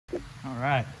All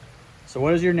right. So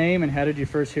what is your name and how did you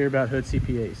first hear about Hood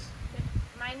CPAs?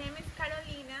 My name is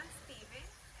Carolina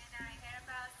Stevens, and I heard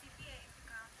about CPAs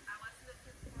because I was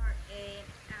looking for an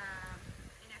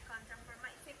accountant for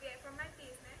my CPA for my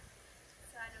business.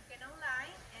 So I looked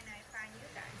online and I found you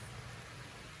guys.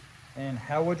 And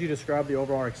how would you describe the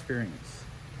overall experience?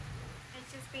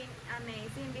 It's just been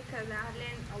amazing because I've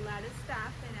learned a lot of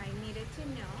stuff and I needed to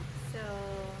know. So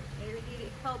it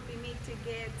really helping me to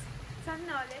get some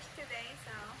knowledge today.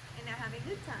 And I have a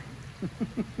good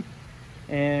time.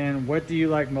 And what do you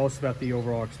like most about the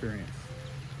overall experience?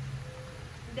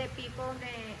 The people that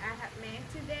I have met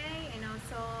today, and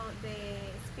also the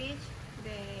speech,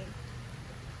 what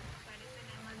is the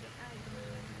name of the, I don't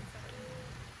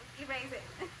know, sorry. Erase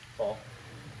it. Paul.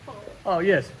 Paul. Oh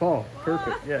yes, Paul.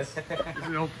 Perfect. Yes.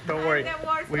 Don't worry. I'm the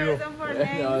worst We will. person for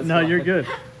names. No, you're good.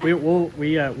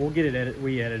 We'll get it edited.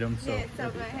 We edit them. So. Yes, so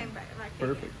go ahead back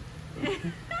Perfect.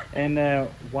 And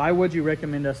why would you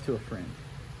recommend us to a friend?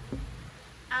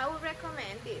 I would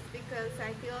recommend this because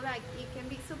I feel like you can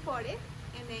be supported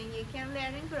and then you can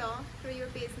learn and grow through your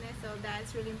business. So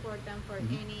that's really important for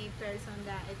any person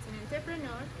that it's an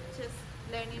entrepreneur, just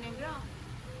learning and grow.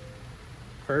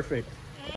 Perfect.